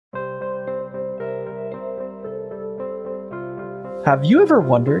Have you ever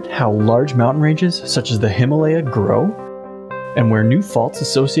wondered how large mountain ranges such as the Himalaya grow? And where new faults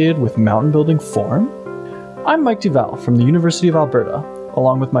associated with mountain building form? I'm Mike Duvall from the University of Alberta,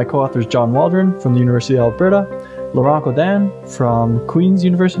 along with my co-authors John Waldron from the University of Alberta, Laurent Godin from Queen's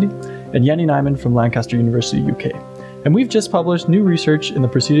University, and Yani Najman from Lancaster University, UK. And we've just published new research in the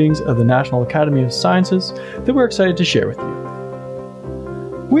Proceedings of the National Academy of Sciences that we're excited to share with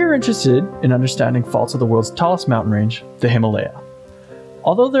you. We're interested in understanding faults of the world's tallest mountain range, the Himalaya.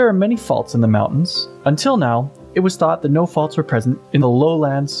 Although there are many faults in the mountains, until now, it was thought that no faults were present in the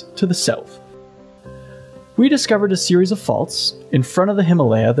lowlands to the south. We discovered a series of faults in front of the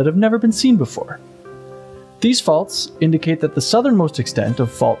Himalaya that have never been seen before. These faults indicate that the southernmost extent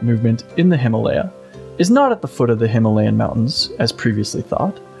of fault movement in the Himalaya is not at the foot of the Himalayan mountains, as previously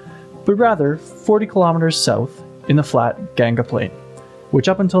thought, but rather 40 kilometers south in the flat Ganga Plain, which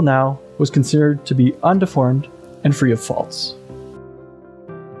up until now was considered to be undeformed and free of faults.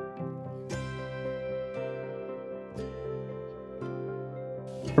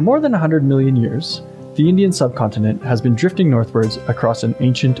 For more than 100 million years, the Indian subcontinent has been drifting northwards across an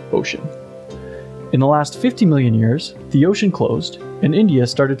ancient ocean. In the last 50 million years, the ocean closed and India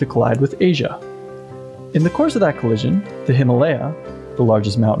started to collide with Asia. In the course of that collision, the Himalaya, the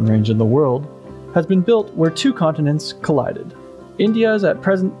largest mountain range in the world, has been built where two continents collided. India is at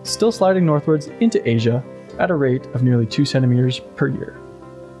present still sliding northwards into Asia at a rate of nearly 2 centimeters per year.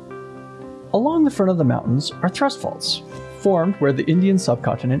 Along the front of the mountains are thrust faults, formed where the Indian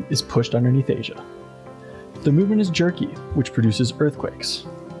subcontinent is pushed underneath Asia. The movement is jerky, which produces earthquakes.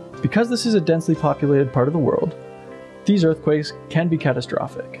 Because this is a densely populated part of the world, these earthquakes can be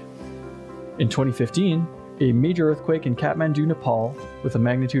catastrophic. In 2015, a major earthquake in Kathmandu, Nepal, with a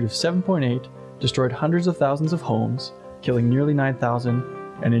magnitude of 7.8, destroyed hundreds of thousands of homes, killing nearly 9,000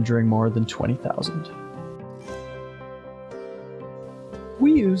 and injuring more than 20,000.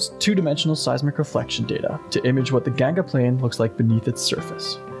 We used two-dimensional seismic reflection data to image what the Ganga Plain looks like beneath its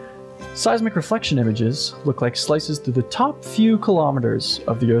surface. Seismic reflection images look like slices through the top few kilometers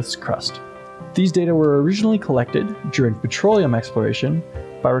of the Earth's crust. These data were originally collected during petroleum exploration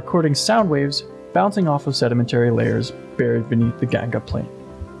by recording sound waves bouncing off of sedimentary layers buried beneath the Ganga Plain.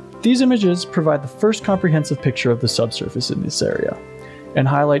 These images provide the first comprehensive picture of the subsurface in this area and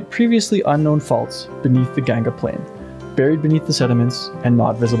highlight previously unknown faults beneath the Ganga Plain, buried beneath the sediments and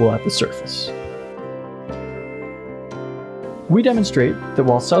not visible at the surface. We demonstrate that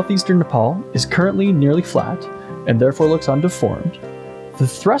while southeastern Nepal is currently nearly flat and therefore looks undeformed, the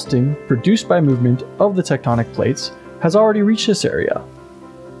thrusting produced by movement of the tectonic plates has already reached this area.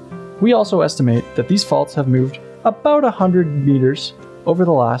 We also estimate that these faults have moved about 100 meters over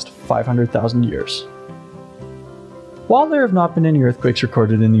the last 500,000 years. While there have not been any earthquakes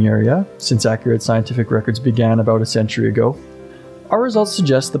recorded in the area since accurate scientific records began about a century ago, our results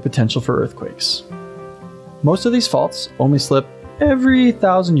suggest the potential for earthquakes. Most of these faults only slip every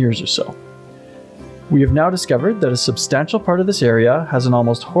 1,000 years or so. We have now discovered that a substantial part of this area has an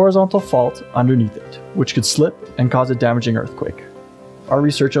almost horizontal fault underneath it, which could slip and cause a damaging earthquake. Our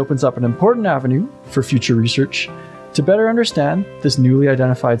research opens up an important avenue for future research to better understand this newly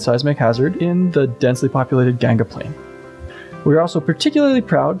identified seismic hazard in the densely populated Ganga Plain. We are also particularly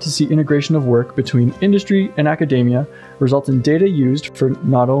proud to see integration of work between industry and academia result in data used for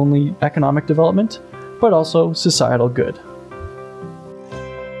not only economic development, but also societal good.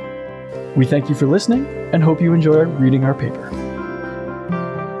 We thank you for listening and hope you enjoy reading our paper.